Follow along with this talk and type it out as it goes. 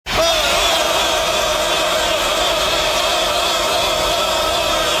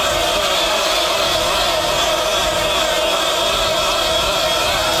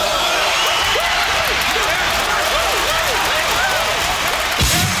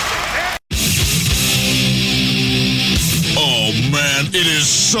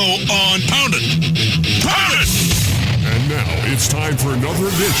so on. Pound it! Pound it! And now it's time for another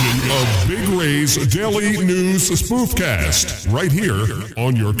edition of Big Ray's Daily News Spoofcast, right here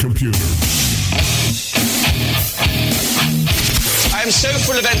on your computer. I am so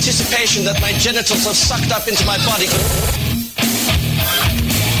full of anticipation that my genitals have sucked up into my body.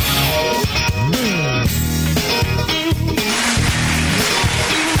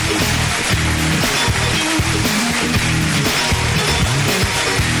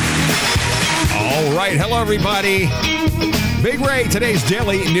 All right, hello everybody. Big Ray, today's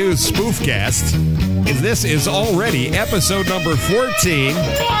Daily News Spoofcast. This is already episode number 14.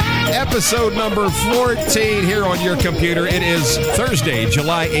 Episode number 14 here on your computer. It is Thursday,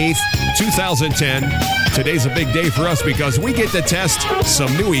 July 8th, 2010. Today's a big day for us because we get to test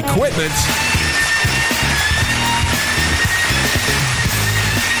some new equipment.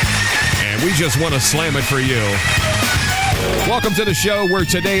 And we just want to slam it for you. Welcome to the show where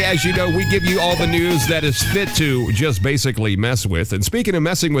today, as you know, we give you all the news that is fit to just basically mess with. And speaking of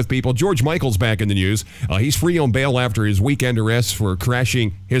messing with people, George Michael's back in the news. He's free on bail after his weekend arrest for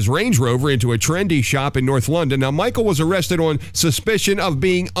crashing his Range Rover into a trendy shop in North London. Now, Michael was arrested on suspicion of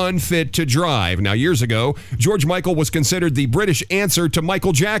being unfit to drive. Now, years ago, George Michael was considered the British answer to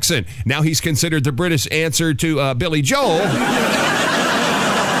Michael Jackson. Now he's considered the British answer to Billy Joel.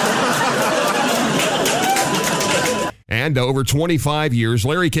 And over 25 years,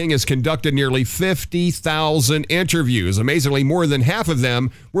 Larry King has conducted nearly 50,000 interviews. Amazingly, more than half of them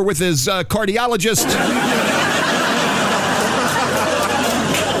were with his cardiologist.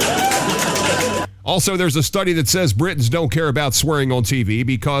 Also, there's a study that says Britons don't care about swearing on TV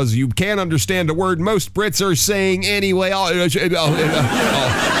because you can't understand a word most Brits are saying anyway.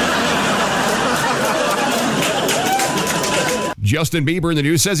 Justin Bieber in the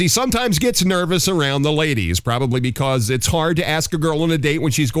news says he sometimes gets nervous around the ladies, probably because it's hard to ask a girl on a date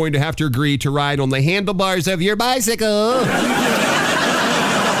when she's going to have to agree to ride on the handlebars of your bicycle.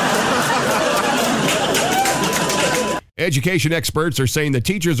 Education experts are saying that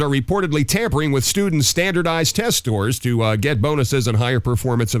teachers are reportedly tampering with students' standardized test scores to get bonuses and higher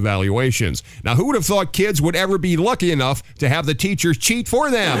performance evaluations. Now, who would have thought kids would ever be lucky enough to have the teachers cheat for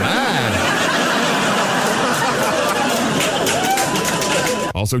them?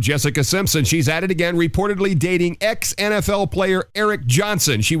 Also, Jessica Simpson, she's at it again, reportedly dating ex-NFL player Eric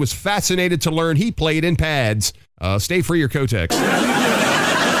Johnson. She was fascinated to learn he played in pads. Stay free, your Kotex.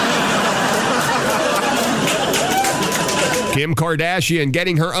 Kim Kardashian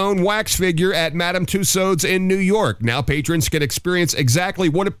getting her own wax figure at Madame Tussauds in New York. Now patrons can experience exactly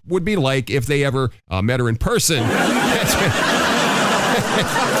what it would be like if they ever met her in person.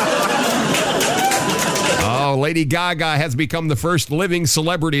 Lady Gaga has become the first living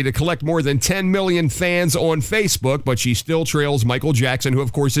celebrity to collect more than 10 million fans on Facebook, but she still trails Michael Jackson, who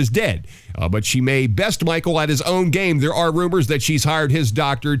of course is dead. But she may best Michael at his own game. There are rumors that she's hired his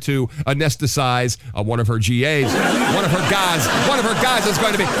doctor to anesthetize one of her GAs. One of her guys is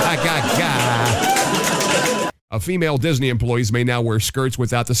going to be a Gaga. Female Disney employees may now wear skirts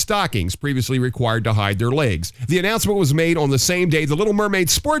without the stockings previously required to hide their legs. The announcement was made on the same day The Little Mermaid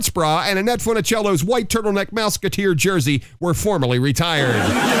sports bra and Annette Funicello's white turtleneck Mouseketeer jersey were formally retired.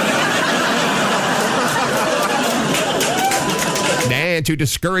 And to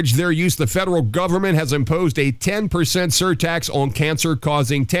discourage their use, the federal government has imposed a 10% surtax on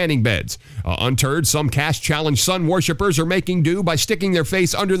cancer-causing tanning beds. Undeterred, some cash-challenged sun worshippers are making do by sticking their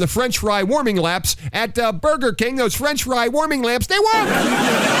face under the French fry warming lamps at Burger King. Those French fry warming lamps, they work!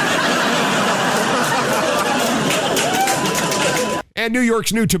 And New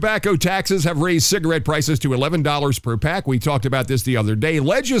York's new tobacco taxes have raised cigarette prices to $11 per pack. We talked about this the other day.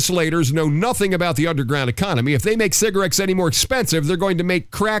 Legislators know nothing about the underground economy. If they make cigarettes any more expensive, they're going to make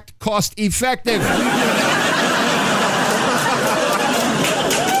crack cost effective.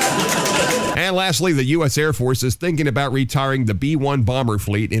 And lastly, the U.S. Air Force is thinking about retiring the B-1 bomber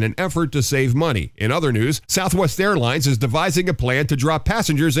fleet in an effort to save money. In other news, Southwest Airlines is devising a plan to drop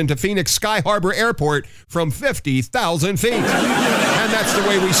passengers into Phoenix Sky Harbor Airport from 50,000 feet. And that's the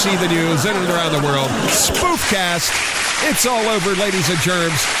way we see the news in and around the world. Spoofcast. It's all over, ladies and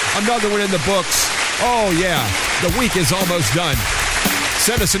germs. Another one in the books. Oh, yeah. The week is almost done.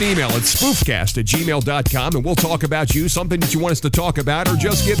 Send us an email at spoofcast@gmail.com and we'll talk about you, something that you want us to talk about, or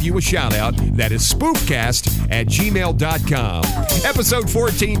just give you a shout out. That is spoofcast@gmail.com. Episode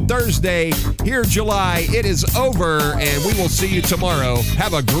 14, Thursday, here July. It is over, and we will see you tomorrow.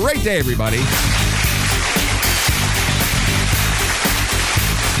 Have a great day, everybody.